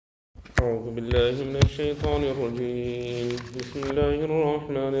أعوذ بالله من الشيطان الرجيم بسم الله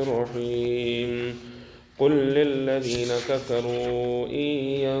الرحمن الرحيم قل للذين كفروا إن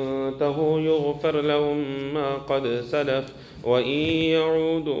ينتهوا يغفر لهم ما قد سلف وإن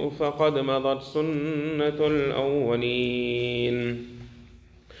يعودوا فقد مضت سنة الأولين.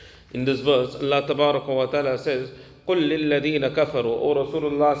 In this verse, Allah Tabaraka wa Ta'ala says, قُلْ لِلَّذِينَ كَفَرُوا, O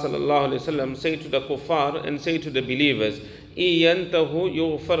Rasulullah sallallahu alayhi wa sallam, say to the kuffar and say to the believers, إِن يَنْتَهُوا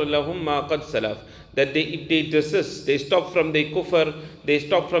يُغْفَرْ لَهُمْ مَا قَدْ سَلَفْ, that if they desist, they stop from their kufr, they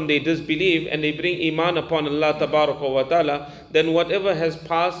stop from their disbelief, and they bring iman upon Allah Tabaraka wa Ta'ala, then whatever has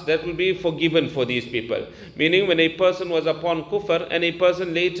passed, that will be forgiven for these people. Meaning, when a person was upon kufr and a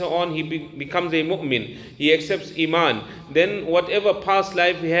person later on he becomes a mu'min, he accepts iman, then whatever past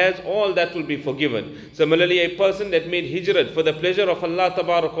life he has, all that will be forgiven. Similarly, a person that made hijrat for the pleasure of Allah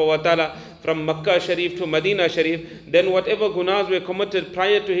Tabaraka wa Ta'ala from Makkah Sharif to Medina Sharif, then whatever gunas were committed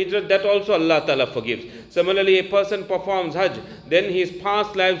prior to hijrat, that also Allah Ta'ala forgives. Similarly, a person performs hajj, then his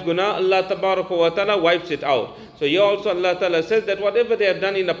past life's guna, Allah Tabaraka wa Ta'ala wipes it out. So here also Allah Ta'ala says that whatever they have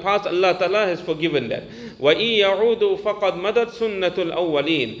done in the past, Allah Ta'ala has forgiven that. وَإِن يَعُودُوا فَقَدْ مَدَتْ سُنَّةُ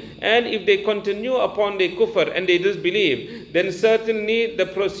الْأَوَّلِينَ, and if they continue upon their kufr and they disbelieve, then certainly the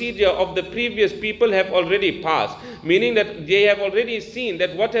procedure of the previous people have already passed. Meaning that they have already seen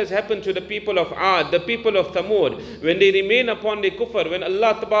that what has happened to the people of Ad, the people of Thamud, when they remain upon their kufr, when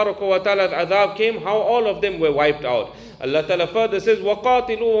Allah Tabaraka wa Ta'ala's azab came, how all of them were wiped out. Allah Ta'ala further says,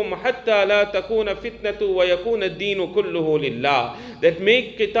 وَقَاتِلُوهُمْ حَتَّى لَا تَكُونَ فِتْنَةُ وَيَكُونَ الدِّينُ كُلُّهُ لِلَّهِ, that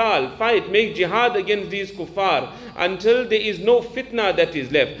make qital, fight, make jihad against these kuffar until there is no fitna that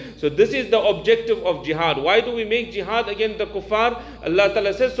is left. So this is the objective of jihad. Why do we make jihad against the kuffar? Allah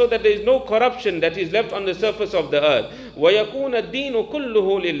Ta'ala says so that there is no corruption that is left on the surface of the earth. وَيَكُونَ الدِّينُ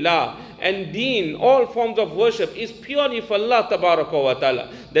كُلُّهُ لِلَّهِ, and deen, all forms of worship, is purely for Allah Tabaraka wa Ta'ala.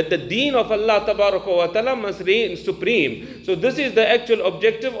 That the deen of Allah Tabaraka wa Ta'ala must reign supreme. So this is the actual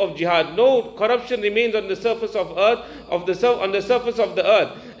objective of jihad. No corruption remains on the surface of earth, on the surface of the earth.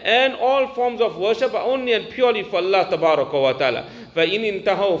 And all forms of worship are only and purely for Allah Tabaraka wa Ta'ala. فَإِنِ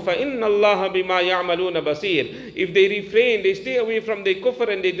انْتَهَوْا فَإِنَّ اللَّهَ بِمَا يَعْمَلُونَ بَصِيرٌ. If they refrain, they stay away from their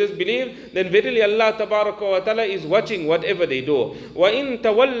kufr and they disbelieve, then verily Allah Tabaraka wa Ta'ala is watching whatever they do. وَإِن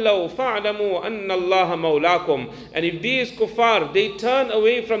تَوَلَّوْا فَاعْلَمُوا أَنَّ اللَّهَ مَوْلَاكُمْ. And if these kuffar, they turn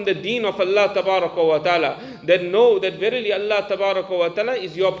away from the deen of Allah Tabaraka wa Ta'ala, then know that verily Allah Tabaraka wa Ta'ala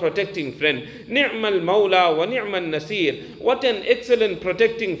is your protecting friend. نِعْمَ الْمَوْلَى وَنِعْمَ النَّصِيرُ. What an excellent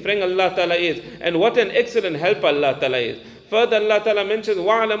protecting friend Allah Ta'ala is, and what an excellent helper Allah Ta'ala is. Further, Allah Ta'ala mentions,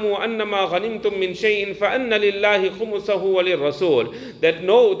 وَعْلَمُوا أَنَّمَا غَنِمْتُم مِّن شَيْءٍ فَأَنَّ لِلَّهِ خُمُسَهُ وَلِلرَّسُولِ. That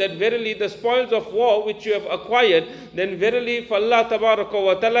know that verily the spoils of war which you have acquired, then verily for Allah Tabaraka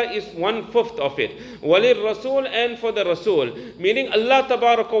wa Ta'ala is 1/5 of it. وَلِلرَّسُولِ, and for the Rasul. Meaning Allah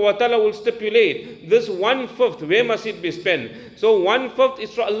Tabaraka wa Ta'ala will stipulate this 1/5, where must it be spent? So 1/5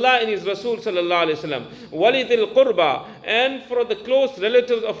 is for Allah and His Rasul sallallahu alayhi wa sallam. وَلِذِي الْقُرْبَى, and for the close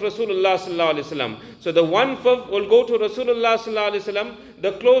relatives of Rasulullah sallallahu alayhi wa sallam. So the 1/5 will go to Rasulullah sallallahu alayhi wa sallam,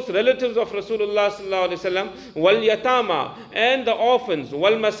 the close relatives of Rasulullah sallallahu alayhi wa sallam, wal yatama, and the orphans,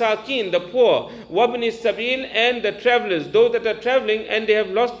 wal masakin, the poor, wabni sabil, and the travelers, those that are traveling and they have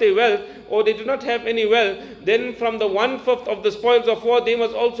lost their wealth or they do not have any wealth, then from the 1/5 of the spoils of war, they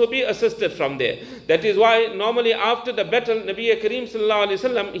must also be assisted from there. That is why normally after the battle, Nabi Kareem sallallahu alayhi wa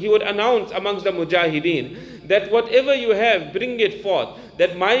sallam, he would announce amongst the mujahideen that whatever you have, bring it forth.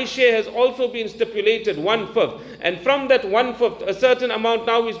 That my share has also been stipulated 1/5, and from that 1/5, a certain amount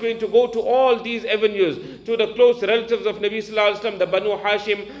now is going to go to all these avenues, to the close relatives of Nabi sallallahu alaihi wasallam, the Banu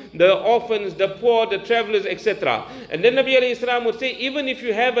Hashim, the orphans, the poor, the travelers, etc. And then Nabi alayhi salam would say, even if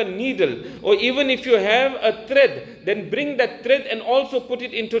you have a needle or even if you have a thread, then bring that thread and also put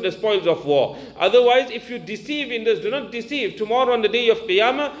it into the spoils of war. Otherwise, if you deceive in this, do not deceive. Tomorrow on the day of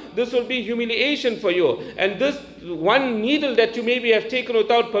Qiyamah, this will be humiliation for you. And this one needle that you maybe have taken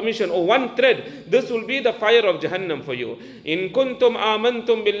without permission, or one thread, this will be the fire of Jahannam for you. In kuntum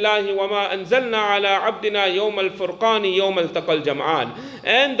amantum billahi wa ma anzalna ala abdina yawm al-furqani yawm al-taqal jam'an.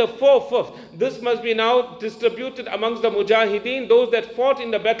 And the 4/5, this must be now distributed amongst the mujahideen, those that fought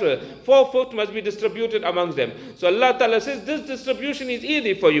in the battle. 4/5 must be distributed amongst them. So Allah Ta'ala says this distribution is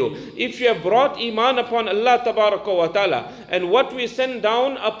easy for you. If you have brought iman upon Allah Tabaraka wa Ta'ala, and what we send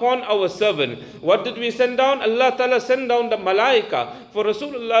down upon our servant. What did we send down? Allah Ta'ala sent down the malaika for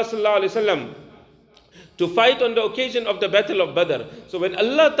Rasulullah sallallahu alaihi wasallam to fight on the occasion of the battle of Badr. So when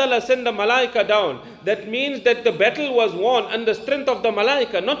Allah Ta'ala sent the malaika down, that means that the battle was won on the strength of the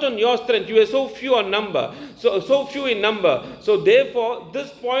malaika, not on your strength. You were so few in number. So few in number. So therefore, this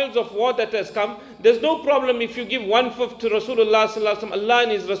spoils of war that has come, there's no problem if you give 1/5 to Rasulullah sallallahu alaihi wasallam, Allah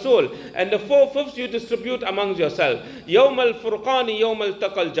and His Rasul, and the 4/5 you distribute amongst yourself. Yawm al-Furqani, Yawm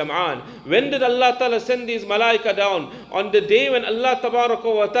al-Taqal Jam'an. When did Allah Ta'ala send these malaika down? On the day when Allah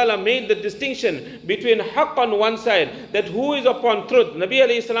Tabaraka wa Ta'ala made the distinction between haqq on one side, that who is upon truth, Nabi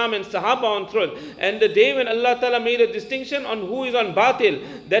alayhi salam and Sahaba on truth, and the day when Allah Ta'ala made a distinction on who is on batil,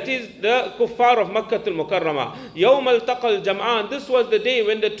 that is the kuffar of Makkah al-Mukarramah. Yawm al-Taqal Jam'an. This was the day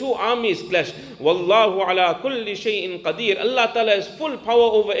when the two armies clashed. Wallahu ala kulli shay'in qadir. Allah Ta'ala has full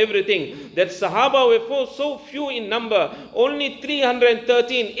power over everything. That Sahaba were so few in number, only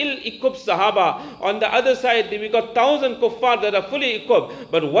 313 ill-equipped Sahaba. On the other side, we got 1,000 kuffar that are fully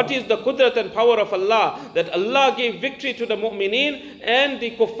equipped. But what is the qudrat and power of Allah? That Allah gave victory to the mu'mineen, and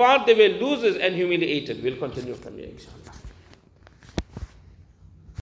the kuffar, they were losers and humiliated. We'll continue from here, inshallah.